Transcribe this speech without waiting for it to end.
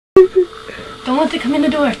Don't let it come in the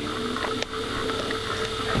door.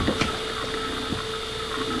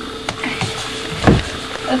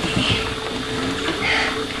 Okay.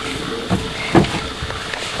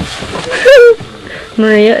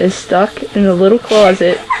 Maria is stuck in a little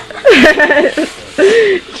closet.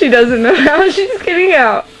 She doesn't know how she's getting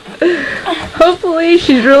out. Hopefully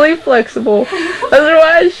she's really flexible.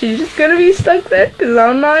 Otherwise she's just gonna be stuck there because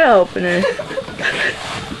I'm not helping her.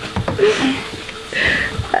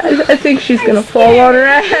 I think she's gonna fall on her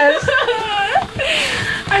ass.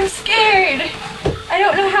 I'm scared. I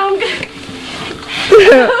don't know how I'm gonna...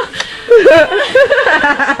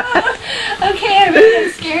 Okay, I really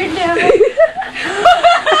am scared now.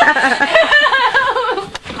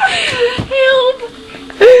 Help!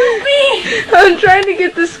 Help me! I'm trying to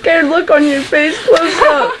get the scared look on your face close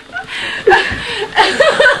up.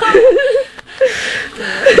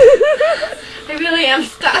 I really am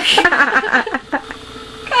stuck.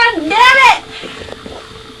 God damn it!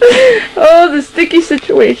 Oh, the sticky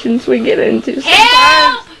situations we get into sometimes.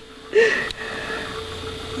 Help!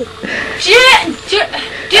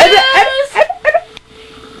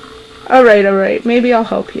 Alright, maybe I'll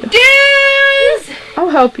help you. Dudes! I'll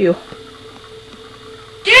help you.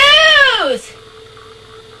 Dudes!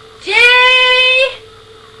 Jay!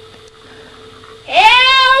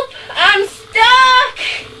 Help! I'm stuck!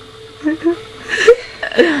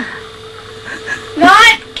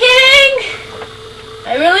 Not kidding!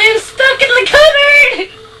 I really am stuck in the cupboard!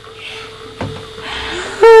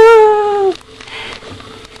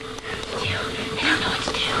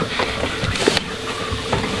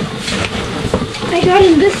 I got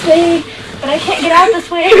in this way, but I can't get out this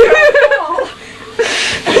way.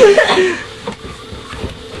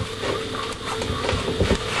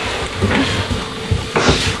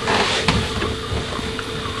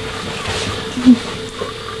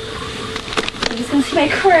 I'm just gonna see my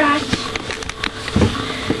crotch.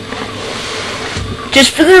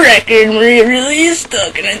 Just for the record, Maria really is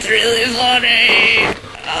stuck and it's really funny.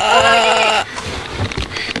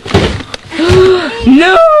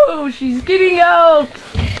 No! She's getting out!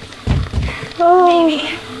 Oh. Maybe.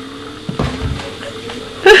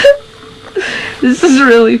 This is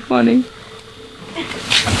really funny.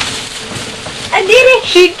 I did it!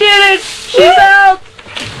 She did it! She's out!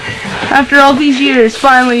 After all these years,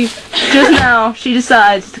 finally, just now, she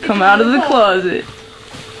decides to come out of the closet.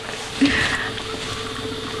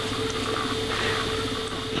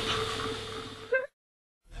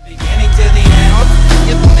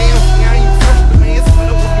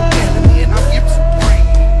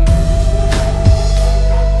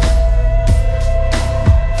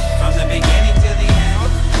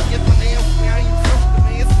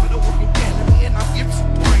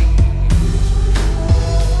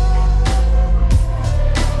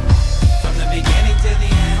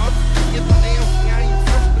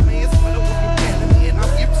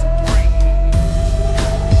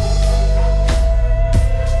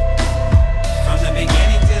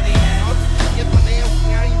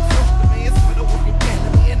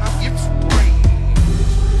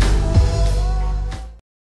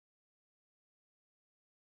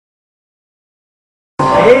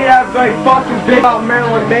 I hate everybody fucking bitch about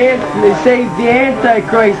Marilyn Manson. They say he's the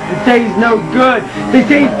Antichrist. They say he's no good. They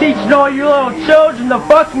say he's teaching all you little children to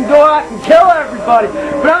fucking go out and kill everybody.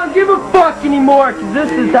 But I don't give a fuck anymore, because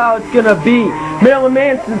this is how it's gonna be. Marilyn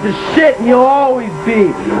Manson's a shit and he'll always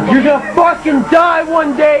be. You're gonna fucking die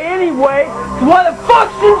one day anyway, so why the fuck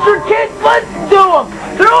shouldn't your kids listen to him?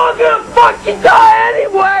 They're all gonna fucking die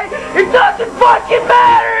anyway. It doesn't fucking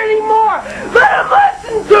matter anymore. Let them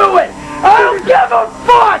listen to it. I don't give a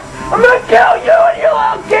fuck! I'm gonna kill you and your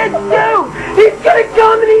little kids too! He's gonna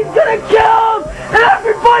come and he's gonna kill them! And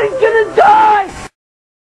everybody's gonna die!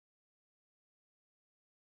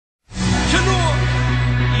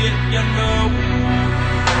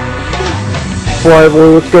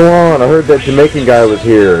 Flyboy, what's going on? I heard that Jamaican guy was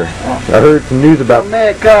here. I heard some news about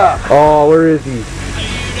Jamaica! Oh, where is he?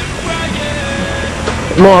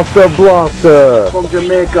 Monster Blasta! From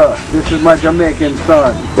Jamaica. This is my Jamaican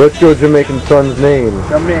son. What's your Jamaican son's name?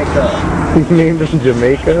 Jamaica. You named him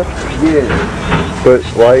Jamaica? Yeah. But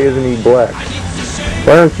why isn't he black?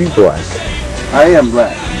 Why aren't you black? I am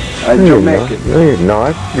black. I'm No, Jamaican. No, you're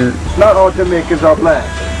not. You're... Not all Jamaicans are black.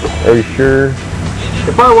 Are you sure?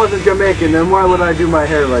 If I wasn't Jamaican, then why would I do my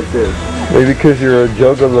hair like this? Maybe because you're a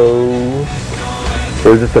juggalo.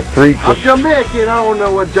 Or is this a freak? I'm Jamaican. I don't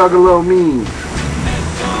know what juggalo means.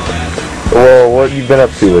 Well, what have you been up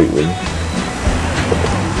to lately?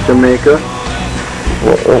 Jamaica.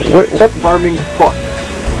 What? Farming pot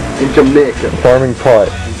in Jamaica. Farming pot.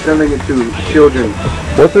 Selling it to children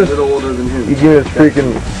What's this? a little older than him. You give me this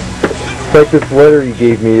freaking It's like this letter you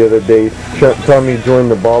gave me the other day telling me to join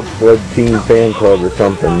the bobsled team fan club or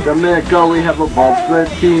something. Jamaica, we have a bobsled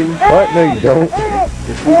team. What? No, you don't. Yes,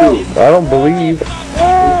 we do. I don't believe.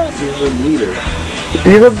 He's a leader.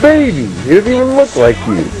 He's a baby. He doesn't even look like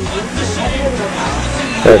you.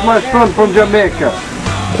 That's my son from Jamaica.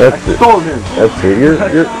 That's it. Stole him. That's it.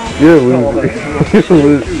 You're a loser. You're a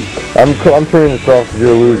loser. I'm turning this off because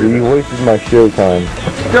you're a loser. You wasted my show time.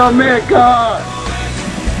 Jamaica!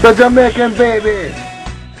 The Jamaican baby!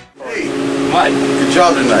 Hey, Mike, good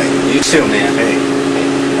job tonight. You too, man. Hey,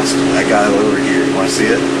 I got it over here. You want to see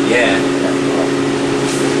it? Yeah.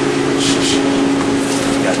 Shh.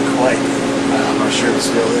 You got it quiet. I'm not sure if it's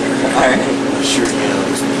still there. Alright. I'm not sure,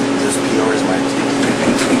 those PRs might be.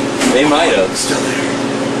 They might have. Still there.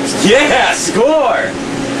 Yeah, score!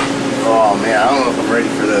 Oh, man, I don't know if I'm ready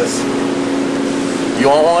for this. You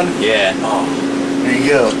want one? Yeah. Oh, here you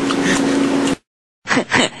go.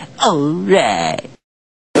 Alright.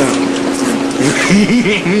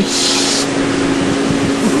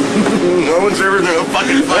 No one's ever gonna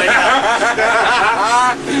fucking find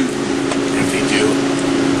out. If they do,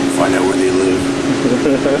 find out where they live.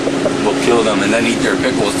 We'll kill them and then eat their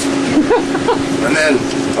pickles. And then,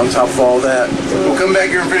 on top of all that, we'll come back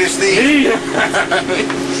here and finish these.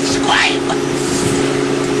 Quiet.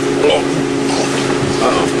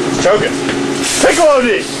 Uh-oh. Choking. Take all of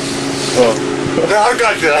this. Oh. No, I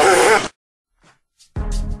got you.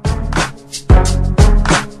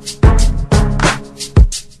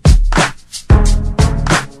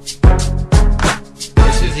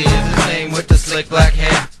 With the slick black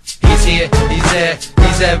hair, he's here, he's there,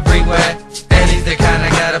 he's everywhere, and he's the kind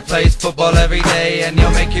of guy that plays football every day, and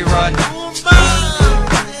he'll make you run.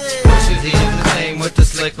 Susie is his name with the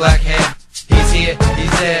slick black hair. He's here,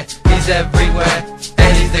 he's there, he's everywhere,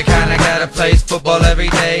 and he's the kind of guy that plays football every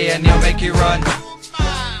day, and he'll make you run.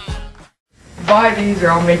 Buy these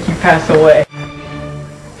or I'll make you pass away.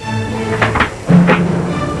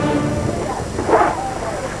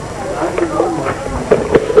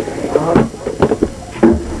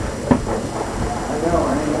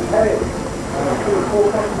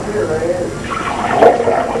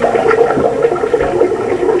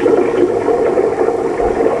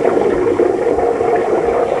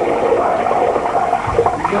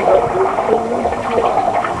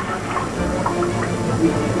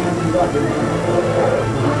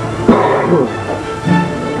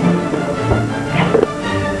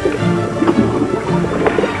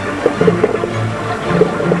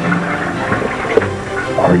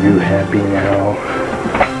 Are you happy now?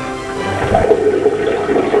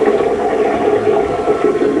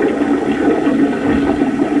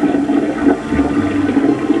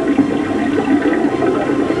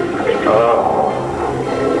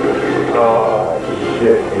 Oh,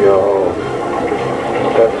 shit, yo.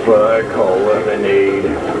 That's what I call lemonade.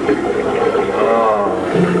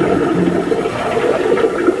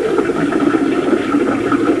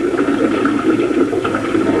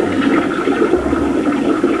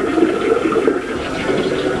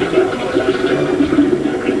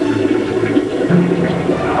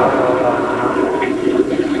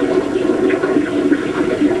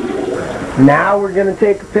 Now we're gonna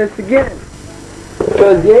take a piss again.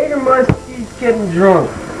 Because Jaegermiester keeps getting drunk.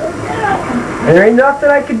 And there ain't nothing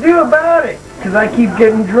I can do about it. Because I keep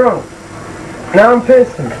getting drunk. Now I'm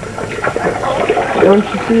pissing. Don't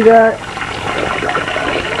you see that?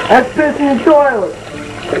 That's pissing in the toilet.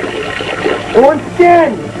 And once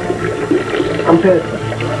again, I'm pissing.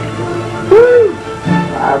 Woo!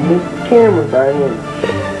 I missed the camera by an inch.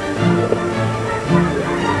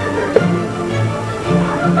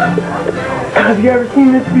 Have you ever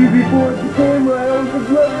seen this view before at the camera? I don't think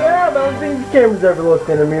you ever have. I don't think the camera's ever looked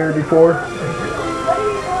in a mirror before.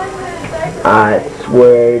 I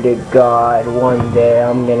swear to God, one day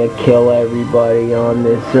I'm gonna kill everybody on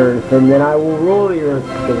this earth, and then I will rule the earth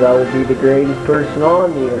because I will be the greatest person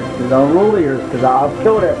on the earth. Because I'll rule the earth because I'll have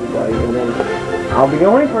killed everybody, and then I'll be the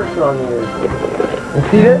only person on the earth. And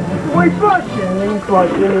see this? This is the way you flush it, and then you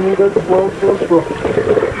flush it, and then you go slow.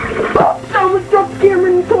 Oh, someone dropped the camera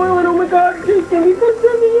in the toilet. Oh my God, please can we put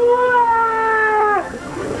something on?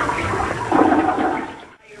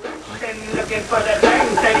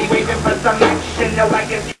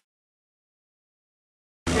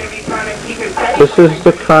 This is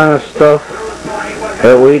the kind of stuff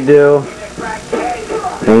that we do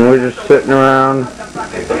when we're just sitting around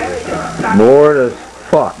bored as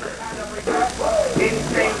fuck.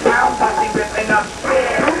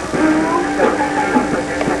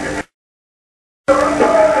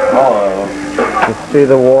 You see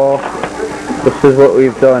the wall? This is what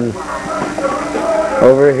we've done.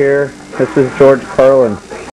 Over here, this is George Carlin.